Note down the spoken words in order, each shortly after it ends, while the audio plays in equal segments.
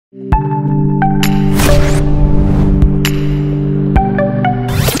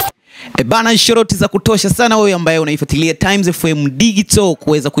Bana, shoroti za kutosha sana wewe ambaye unaifuatilia Times FM Digital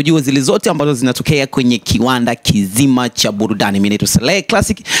kuweza kujua zile zote ambazo zinatokea kwenye kiwanda kizima cha burudani. Mimi naitwa Saleh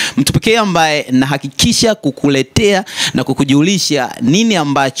Classic, mtu pekee ambaye nahakikisha kukuletea na kukujulisha nini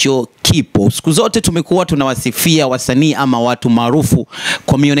ambacho kipo. Siku zote tumekuwa tunawasifia wasanii ama watu maarufu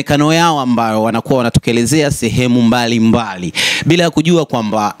kwa mionekano yao ambayo wanakuwa wanatokelezea sehemu mbalimbali bila kujua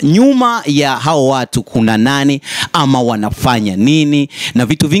kwamba nyuma ya hao watu kuna nani ama wanafanya nini na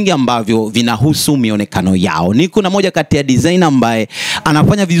vitu vingi ambavyo vinahusu mionekano yao. Niko na moja kati ya designer ambaye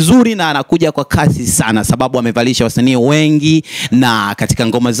anafanya vizuri na anakuja kwa kasi sana, sababu amevalisha wasanii wengi na katika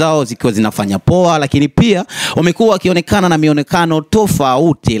ngoma zao zikiwa zinafanya poa, lakini pia wamekuwa wakionekana na mionekano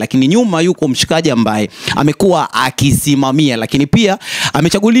tofauti. Lakini nyuma yuko mshikaji ambaye amekuwa akisimamia, lakini pia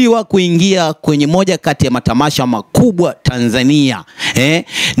amechaguliwa kuingia kwenye moja kati ya matamasha makubwa Tanzania.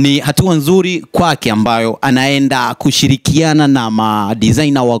 Ni hatua nzuri kwake ambayo anaenda kushirikiana na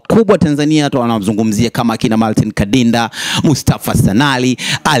madesigner wakubwa Tanzania. Tunazungumzia kama kina Martin Kadinda, Mustafa Sanali,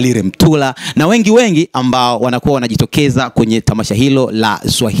 Ali Remtula na wengi ambao wanakuwa wanajitokeza kwenye tamasha hilo la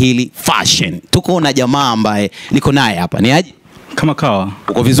Swahili Fashion. Tuko na jamaa ambaye niko naye hapa. Ni aje? Kama kawa.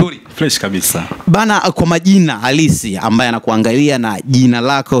 Uko vizuri? Fresh kabisa. Bana, kwa majina halisi ambaye anakuangalia na jina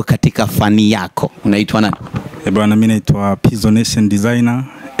lako katika fani yako, unaitwa nani? Bwana, mimi naitwa Pizzo Nation Designer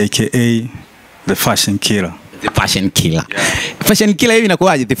aka The Fashion Killer. The Fashion Killer. Yeah. Fashion Killer hivi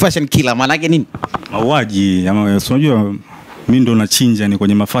inakuaje? The Fashion Killer maana yake nini? Mauaji, unajua mimi ndo nachinja ni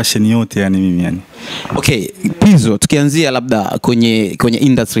kwenye mafashion yote yani mimi yani. Okay, Pizzo, tukianzia labda kwenye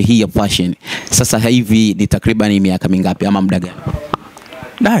industry hii ya fashion. Sasa hivi ni takriban miaka mingapi ama muda gani?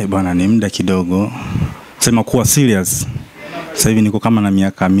 Dai bwana, ni muda kidogo. Sema kuwa serious. Sasa hivi niko kama na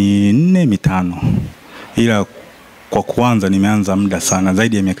miaka 4-5. Ila kwa kuanza nimeanza muda sana,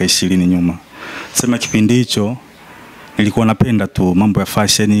 zaidi ya miaka 20 nyuma. Sema kipindi hicho nilikuwa napenda tu mambo ya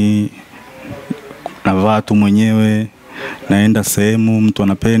fashion, navaa tu mwenyewe, naenda sehemu mtu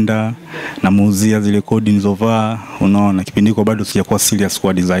anapenda na muuzia zile kodi nilizovaa. Unaona, kipindi hiko bado sijakuwa serious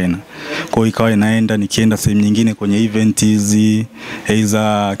kwa designer. Kwa hiyo ikawa naenda, nikienda sehemu nyingine kwenye event hizi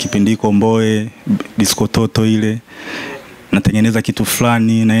heiza kipindi hiko Mboe disco toto ile, natengeneza kitu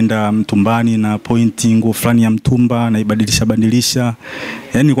fulani, naenda mtumbani na pointing fulani ya mtumba na ibadilisha.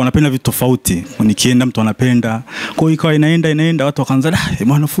 Yani nilikuwa napenda vitu tofauti. Nikienda mtu anapenda. Kwa hiyo ikawa inaenda watu wakaanza,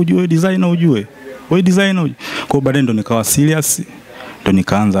 bwana Fuji wewe designer ujue. Wewe designer ujue. Kwa hiyo baadaye ndo nikawa serious. Ndo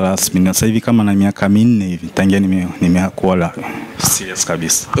nikaanza rasmi. Na sasa hivi kama na miaka 4 hivi tangia nimekuwa serious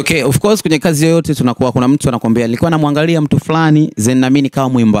kabisa. Okay, of course kwenye kazi yoyote tunakuwa kuna mtu anakuambia nilikuwa namwangalia mtu fulani then na mimi nikawa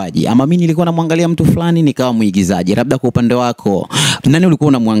mwimbaji, ama mimi nilikuwa namwangalia mtu fulani nikawa muigizaji. Labda kwa upande wako nani ulikuwa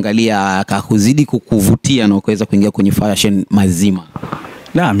unamwangalia akakuzidi kukuvutia na ukaweza kuingia kwenye fashion mazima?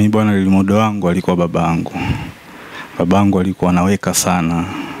 Mimi bwana lilimodo wangu alikuwa babangu. Babangu alikuwa anaweka sana.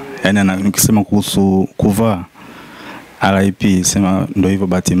 Yaani nikisema kuhusu kuvaa RIP, sema ndio hivyo,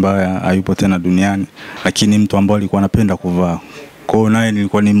 bahati mbaya hayupo tena duniani, lakini mtu ambaye alikuwa anapenda kuvaa. Kwa hiyo naye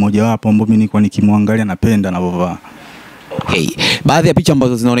nilikuwa ni mmoja wapo ambao mimi nilikuwa nikimwangalia napenda anavyovaa. Okay, baadhi ya picha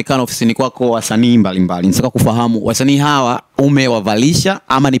ambazo zinaonekana ofisini kwako wasanii mbalimbali, nataka kufahamu wasanii hawa umewavalisha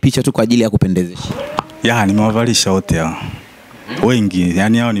ama ni picha tu kwa ajili ya kupendezesha? Nimewavalisha wote hao. Wengi,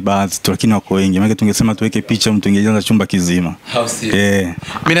 yani hao ni baadhi tu, lakini wako wengi. Maana tungesema tuweke picha mtu ingejaza chumba kizima.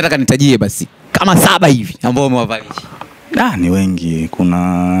 Mimi nataka nitajie basi kama 7 hivi ambao umewavalisha. Ni wengi.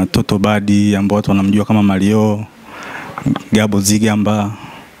 Kuna Toto Badi ambao watu wanamjua kama Marioo, Gabo Zigamba,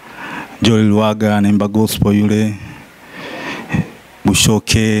 Joel Lwaga anaimba gospel yule,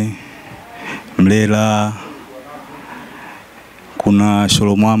 Bushoke, Mlela, kuna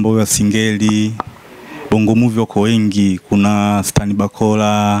Sholomwambo wa Singeli, Bongo Movie wako wengi, kuna Stani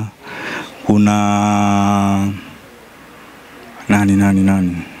Bakola, kuna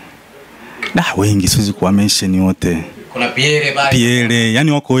nani wengi siwezi kuwamention wote. Kuna Pierre,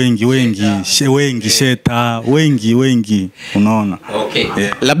 yani wako wengi, Shetta, wengi, unaona. Okay.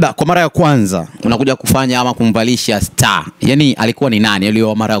 Labda kwa mara ya kwanza unakuja kufanya ama kumvalisha star, yani alikuwa ni nani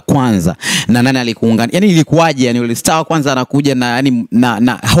aliyo mara ya kwanza na nani alikuungana? Yani ilikuwaje? Yani yule star kwanza anakuja na yani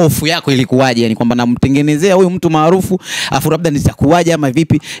na hofu yako ilikuwaje? Yani kwamba namtengenezea huyu mtu maarufu afu labda nitakuwaje ama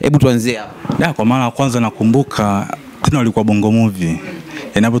vipi? Hebu tuanzie hapo. Kwa mara ya kwanza nakumbuka tena alikuwa Bongo Movie.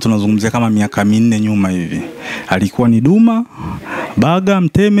 Hapo tunazungumzia kama miaka 4 nyuma hivi. Alikuwa ni Duma, Baga,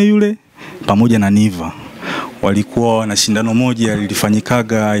 Mteme yule pamoja na Niva. Walikuwa na shindano moja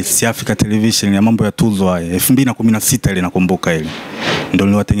lilifanyikaga East Africa Television ya mambo ya tuzo haya 2016 ile nakumbuka ile. Ndio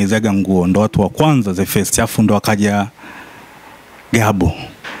niliwatengenezaga nguo, ndio watu wa kwanza the first, afu ndo akaja Gabo.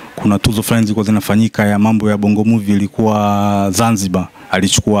 Kuna tuzo fulani zilikuwa zinafanyika ya mambo ya Bongo Movie, ilikuwa Zanzibar.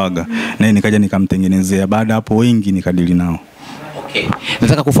 alichukuaga na nikaja nikamtengenezea. Baada hapo wengi nikadili nao. Okay.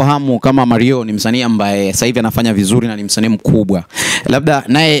 Nataka kufahamu kama Marioo ni msanii ambaye sasa hivi anafanya vizuri na ni msanii mkubwa. Labda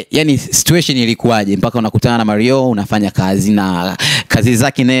naye yani situation ilikuwaje mpaka unakutana na Marioo unafanya kazi na kazi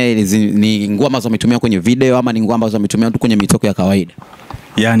zake naye ni nguo ambazo ametumia kwenye video ama ni nguo ambazo ametumia tu kwenye mitoko ya kawaida?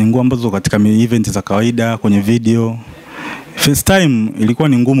 Yani nguo ambazo katika event za kawaida kwenye video. First time ilikuwa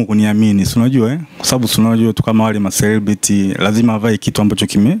ni ngumu kuniamini, si unajua kwa sababu si unajua tu kama wale ma celebrity lazima avae kitu ambacho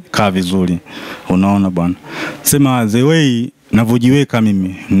kimekaa vizuri. Unaona bwana. Sema the way navyojiweka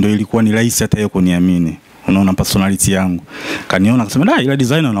mimi ndio ilikuwa ni rahisi hata yeye kuniamini. Unaona personality yangu. Kaniona akasema ila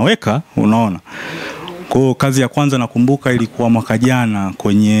designer unaweka, unaona. Kwa kazi ya kwanza nakumbuka ilikuwa mwaka jana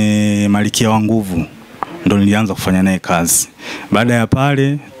kwenye Malikia wa Nguvu. Ndio nilianza kufanya naye kazi. Baada ya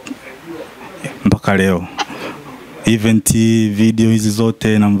pale mpaka leo event video hizi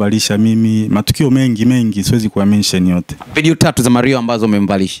zote namvalisha mimi, matukio mengi siwezi kumention yote. Video 3 za Marioo ambazo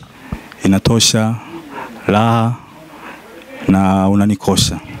umemvalisha. Inatosha, la na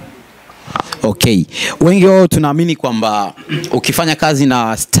unanikosha. Okay. Wengi wao tunaamini kwamba ukifanya kazi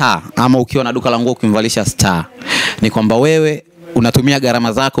na star ama ukiwa na duka la nguo ukimvalisha star ni kwamba wewe unatumia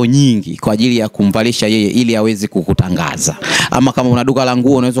gharama zako nyingi kwa ajili ya kumvalisha yeye ili aweze kukutangaza. Ama kama una duka la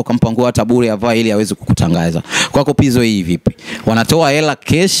nguo unaweza kumpa nguo hata bure avae ili aweze kukutangaza. Kwako Pizzo hii vipi? Wanatoa hela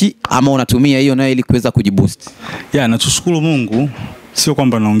keshi ama unatumia hiyo nayo ili kuweza kujiboost? Nachoshukuru Mungu, sio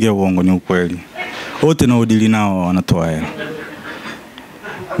kwamba naongea uongo, ni ukweli. Wote naodili nao wanatoa hela.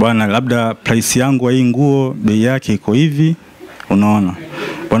 Bwana, labda price yangu ya hii nguo bei yake iko hivi, unaona.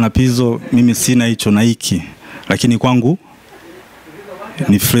 Bwana Pizzo, mimi sina hicho na hiki, lakini kwangu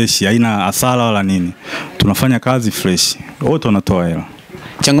ni fresh, haina hasara wala nini. Tunafanya kazi fresh. Wote wanatoa hela.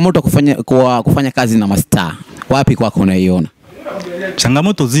 Changamoto kufanya kazi na mastaa, wapi kwako unaiona?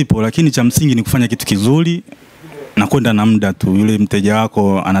 Changamoto zipo, lakini cha msingi ni kufanya kitu kizuri na kwenda na muda tu. Yule mteja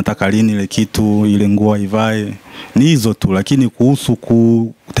wako anataka lini ile kitu, ile nguo ivae. Ni hizo tu, lakini kuhusu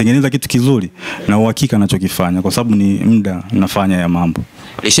kutengeneza kitu kizuri na uhakika anachokifanya kwa sababu ni muda nafanya ya mambo.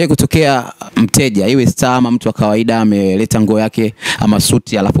 Lishawahi kutokea mteja iwe star ama mtu wa kawaida ameleta nguo yake ama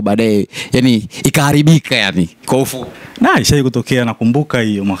suti alafu baadaye yani ikaharibika yani kwa ufu? Ishawahi kutokea, nakumbuka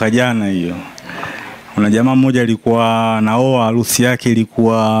hiyo mwaka jana hiyo. Kuna jamaa mmoja alikuwa naoa, harusi yake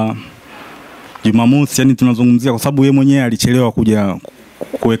ilikuwa Jumamosi, yani tunazungumzia kwa sababu yeye mwenyewe alichelewa kuja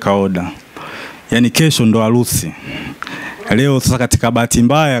kuweka order. Yani kesho ndo harusi. Leo sasa katika bahati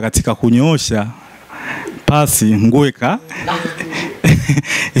mbaya katika kunyoosha Pasi nguo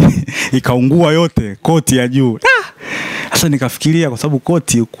ikaungua yote, koti ya juu. Sasa nikafikiria kwa sababu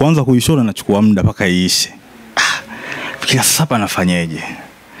koti kuanza kuishona nachukua muda mpaka iishe. Fikiria sasa hapa nafanyaje?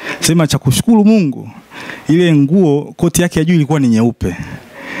 Sema cha kushukuru Mungu, ile nguo koti yake ya juu ilikuwa ni nyeupe.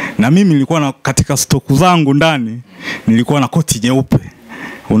 Na mimi nilikuwa na katika stoku zangu ndani nilikuwa na koti nyeupe.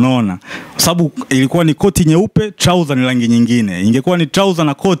 Unaona? Sababu ilikuwa ni koti nyeupe, trouser ni rangi nyingine. Ingekuwa ni trouser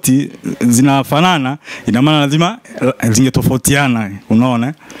na koti zinafanana, ina maana lazima zingetofautiana,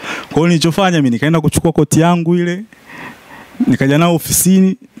 unaona? Kwa hiyo nilichofanya mimi nikaenda kuchukua koti yangu ile, nikaja nao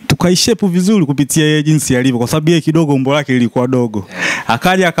ofisini, tukaishape vizuri kupitia yeye jinsi alivyo kwa sababu yeye kidogo umbo lake lilikuwa dogo.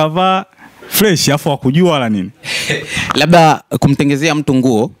 Akaja akavaa fresh afu hakujua wala nini. Labda kumtengezea mtu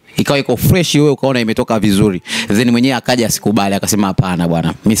nguo ikawa iko fresh, wewe ukaona imetoka vizuri, then mwenyewe akaja asikubali akasema hapana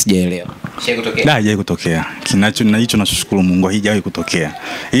bwana mimi sijaelewa. Kutokea? Haijawahi kutokea. Na hicho nashukuru Mungu, haijawahi kutokea.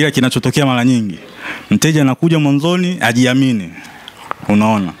 Ila kinachotokea mara nyingi mteja anakuja mwanzoni ajiamini,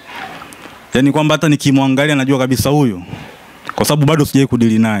 unaona, yani kwamba hata nikimwangalia najua kabisa huyu, kwa sababu bado sijawahi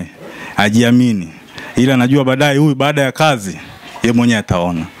kudili naye, ajiamini, ila najua baadaye huyu baada ya kazi yeye mwenyewe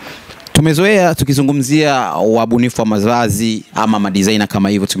ataona. Tumezoea tukizungumzia wabunifu wa mavazi ama madesigner kama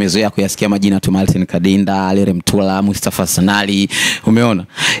hivyo, tumezoea kuyasikia majina tu Martin Kadinda, Alere Mtula, Mustafa Sanali, umeona?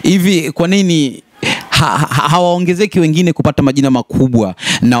 Hivi kwa nini hawaongezeki wengine kupata majina makubwa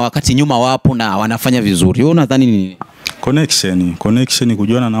na wakati nyuma wapo na wanafanya vizuri? Wewe unadhani nini? Connection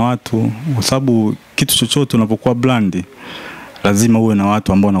kujuana na watu, kwa sababu kitu chochote unapokuwa brand lazima uwe na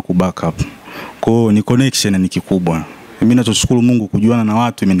watu ambao wanakubackup. Kwa hiyo ni connection ni kikubwa. Mimi nachoshukuru Mungu kujuana na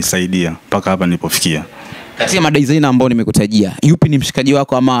watu imenisaidia mpaka hapa nilipofikia. Kati ya madesigner ambao nimekutajia, yupi ni mshikaji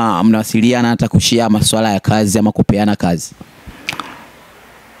wako ama mnawasiliana hata kushia masuala ya kazi ama kupeana kazi?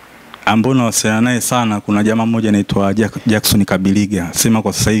 Ambao nawasiliana naye sana, kuna jamaa mmoja anaitwa Jackson Kabiliga. Sema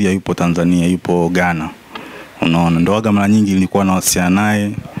kwa sasa hivi yupo Tanzania, yupo Ghana. Unaona, ndo waga mara nyingi nilikuwa nawasiliana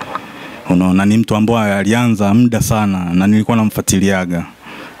naye. Unaona, ni mtu ambaye alianza muda sana na nilikuwa namfuatiliaga.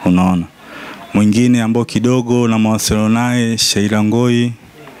 Unaona. Mwingine ambao kidogo na mawasiliano naye Sheila Ngoi,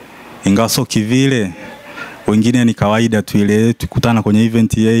 ingawa sio kivile, wengine ni kawaida tu, ile tukutana kwenye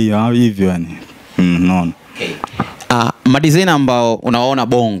event yeye hivyo yani. Unaona. Okay. Madesigner ambao unawaona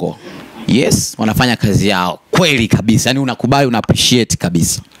Bongo, yes, wanafanya kazi yao kweli kabisa, yani unakubali, una appreciate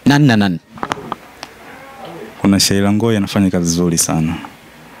kabisa. Nani? Kuna Liliungua anafanya kazi nzuri sana.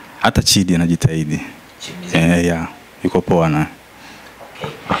 Hata Chidi anajitahidi. Yuko poa na.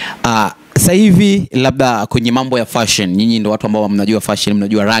 Sasa hivi labda kwenye mambo ya fashion, nyinyi ndio watu ambao mnajua fashion,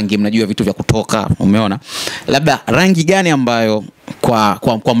 mnajua rangi, mnajua vitu vya kutoka, umeona? Labda rangi gani ambayo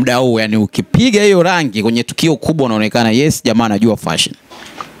kwa muda huu, yani ukipiga hiyo rangi kwenye tukio kubwa unaonekana yes, jamaa anajua fashion?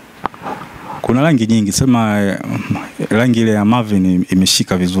 Kuna rangi nyingi, sema rangi ile ya Marvin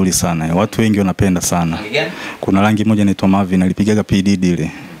imeshika vizuri sana. Watu wengi wanapenda sana. Kuna rangi moja inaitwa Marvin, alipigaga PDD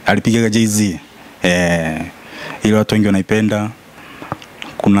ile. Alipigaga Jay-Z. Ile watu wengi wanaipenda.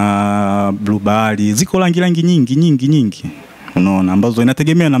 Kuna blue bahari, ziko rangi nyingi. Unaona, ambazo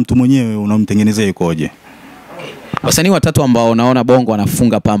inategemea na mtu mwenyewe unamtengenezea yukoje. Wasanii watatu ambao unaona Bongo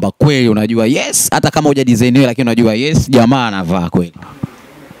wanafunga pamba kweli, unajua yes, hata kama huja design wewe lakini unajua yes, jamaa anavaa kweli.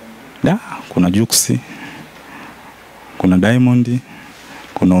 Kuna Juksi, kuna Diamond,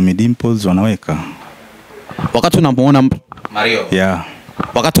 kuna Omidimples wanaweka. Wakati unamuona Marioo,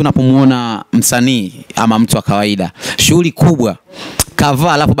 wakati unapomuona msanii ama mtu wa kawaida, shughuli kubwa,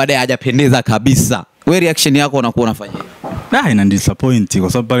 kavaa alafu baadaye hajapendeza kabisa, wewe reaction yako unakuwa unafanya? Ina disappoint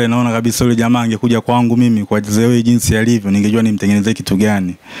kwa sababu pale naona kabisa yule jamaa angekuja kwangu mimi kwa zewe jinsi alivyo, ningejua nimtengenezee kitu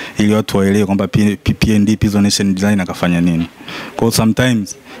gani ili watu waelewe kwamba PND Nation Design akafanya nini. Kwa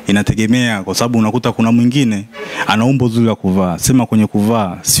sometimes inategemea, kwa sababu unakuta kuna mwingine ana umbo zuri la kuvaa, sema kwenye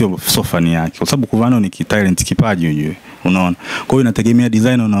kuvaa sio fani yake, kwa sababu kuvaa ni talent, kipaji ujue, unaona. Kwa hiyo inategemea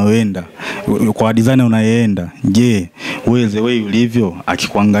designer unaoenda, kwa designer unayeenda, je wewe ulivyo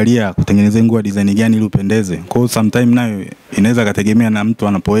akikuangalia kutengeneza nguo design gani ili upendeze. Kwa hiyo sometimes nayo inaweza kategemea na mtu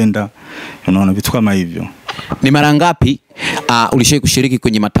anapoenda, unaona, vitu kama hivyo. Ni mara ngapi ulishai kushiriki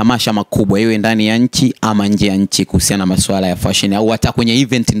kwenye matamasha makubwa iwe ndani ya nchi ama nje ya nchi kuhusiana na masuala ya fashion, au hata kwenye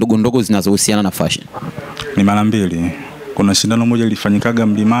event ndogo zinazohusiana na fashion? Ni mara mbili. Kuna shindano moja lilifanyikaga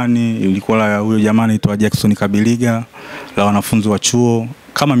Mlimani, ilikuwa la huyo jamaa anaitwa Jackson Kabiliga, la wanafunzi wa chuo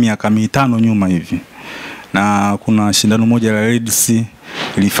kama miaka 5 nyuma hivi. Na kuna shindano moja la Red Sea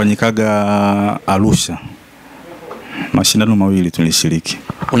ilifanyikaga Arusha. Mashindano mawili tulishiriki.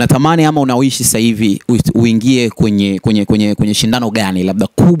 Unatamani ama unawishi sasa hivi uingie kwenye shindano gani labda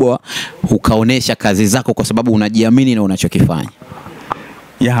kubwa ukaonesha kazi zako kwa sababu unajiamini na unachokifanya?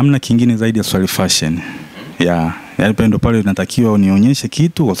 Hamna kingine zaidi ya swali fashion. Yaani pendo pale unatakiwa unionyeshe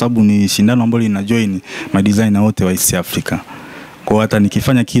kitu, kwa sababu ni shindano ambalo lina join madesigner wote wa East Africa. Kwa hata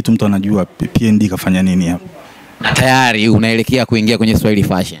nikifanya kitu mtu anajua PND kafanya nini hapo. Na tayari unaelekea kuingia kwenye Swahili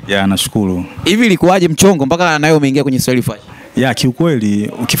fashion? Nashukuru. Hivi ilikuwaje mchongo mpaka nayo umeingia kwenye Swahili fashion?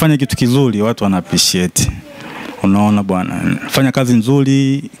 Kiukweli ukifanya kitu kizuri watu wana appreciate. Unaona bwana, fanya kazi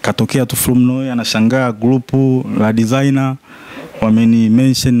nzuri, katokea tu from nowhere, anashangaa grupu la designer wameni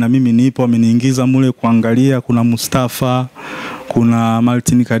mention na mimi nipo, wameniingiza mule kuangalia. Kuna Mustafa, kuna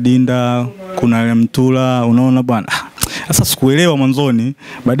Martin Kadinda, kuna Mtula, unaona bwana. Sasa sikuelewa mwanzoni,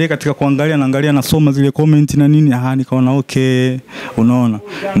 baadaye katika kuangalia naangalia nasoma zile comment na nini, nikaona okay, unaona.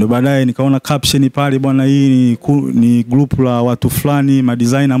 Ndio baadaye nikaona caption pale, bwana hii ni group la watu fulani,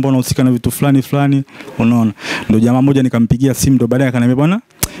 madesigner ambao wanahusika na vitu fulani, unaona. Ndio jamaa mmoja nikampigia simu, ndio baadaye akaniambia bwana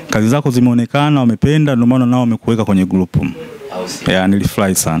kazi zako zimeonekana, wamependa, ndio maana nao wamekuweka kwenye group.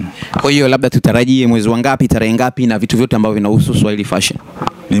 Nilifurahi sana. Kwa hiyo labda tutarajie mwezi wa ngapi, tarehe ngapi na vitu vyote ambavyo vinahusu Swahili fashion?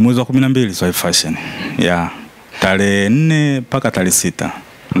 Ni mwezi wa 12 Swahili fashion. Tarehe 4 mpaka tarehe 6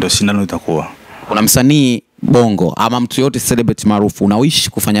 ndio shindano litakuwa. Kuna msanii Bongo ama mtu yote celebrity maarufu unawishi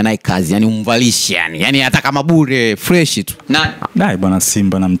kufanya naye kazi, yani umvalishe, yani hata kama bure fresh tu? Nani? Bwana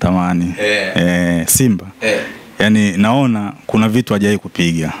Simba na mtamani. Simba. Yani naona kuna vitu hajai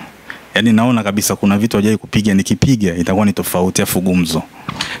kupiga. Yani naona kabisa kuna vitu hajai kupiga, nikipiga itakuwa ni tofauti afu gumzo.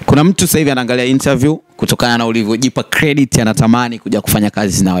 Kuna mtu sasa hivi anaangalia interview kutokana na ulivyojipa credit, anatamani kuja kufanya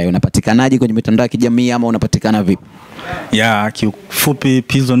kazi na wewe. Unapatikanaje kwenye mitandao ya kijamii ama unapatikana vipi? Kifupi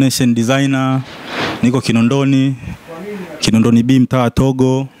Nation Designer, niko Kinondoni B mtaa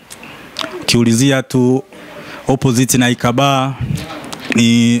Togo. Kiulizia tu opposite na Ikaba,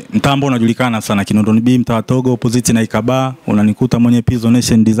 ni mtambo unajulikana sana. Kinondoni B mtaa Togo opposite na Ikaba, unanikuta mwenye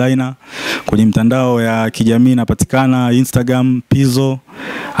Nation Designer. Kwenye mtandao ya kijamii napatikana Instagram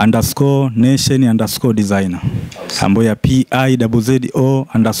 _Nation_Designer, ambayo ya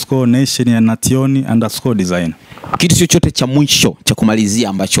PIZZO_Nation ya Nation_Designer. Kitu chochote cha mwisho cha kumalizia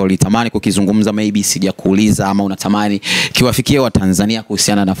ambacho ulitamani kukizungumza, maybe sijakuuliza, ama unatamani kiwafikie wa Tanzania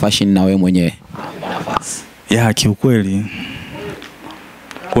kuhusiana na fashion na wewe mwenyewe? Kiukweli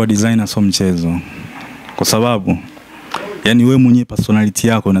kuwa designer sio mchezo, kwa sababu yani wewe mwenyewe personality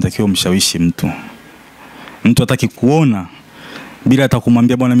yako unatakiwa umshawishi mtu. Mtu hataki kuona bila hata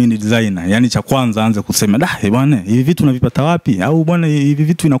kumwambia bwana mimi ni designer. Yani cha kwanza aanze kusema bwana hivi vitu unavipata wapi? Au bwana hivi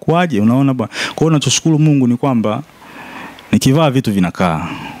vitu inakuaje? Unaona bwana. Kwa hiyo nachoshukuru Mungu ni kwamba nikivaa vitu vinakaa.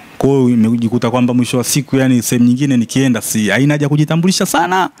 Kwa hiyo nimejikuta kwamba mwisho wa siku yani sehemu nyingine nikienda haina haja kujitambulisha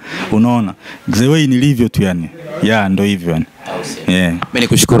sana. Unaona? The way nilivyo tu yani. Ndio hivyo yani. Mimi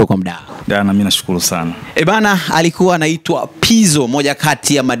nikushukuru kwa muda. Na mimi nashukuru sana. Bana, alikuwa anaitwa Pizzo, moja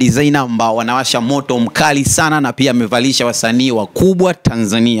kati ya madesigner ambao wanawasha moto mkali sana, na pia amevalisha wasanii wakubwa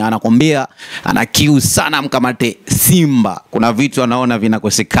Tanzania. Anakwambia ana kiu sana mkamate Simba. Kuna vitu anaona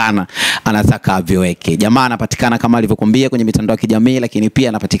vinakosekana, anataka aviweke. Jamaa anapatikana kama alivyokuambia kwenye mitandao ya kijamii, lakini pia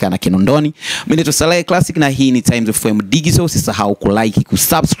anapatikana Kinondoni. Mimi ni Saleh Classic na hii ni Times FM Digital. Usisahau kulike,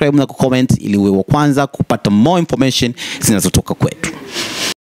 kusubscribe na kucomment ili uwe wa kwanza kupata more information zinazotoka kwetu.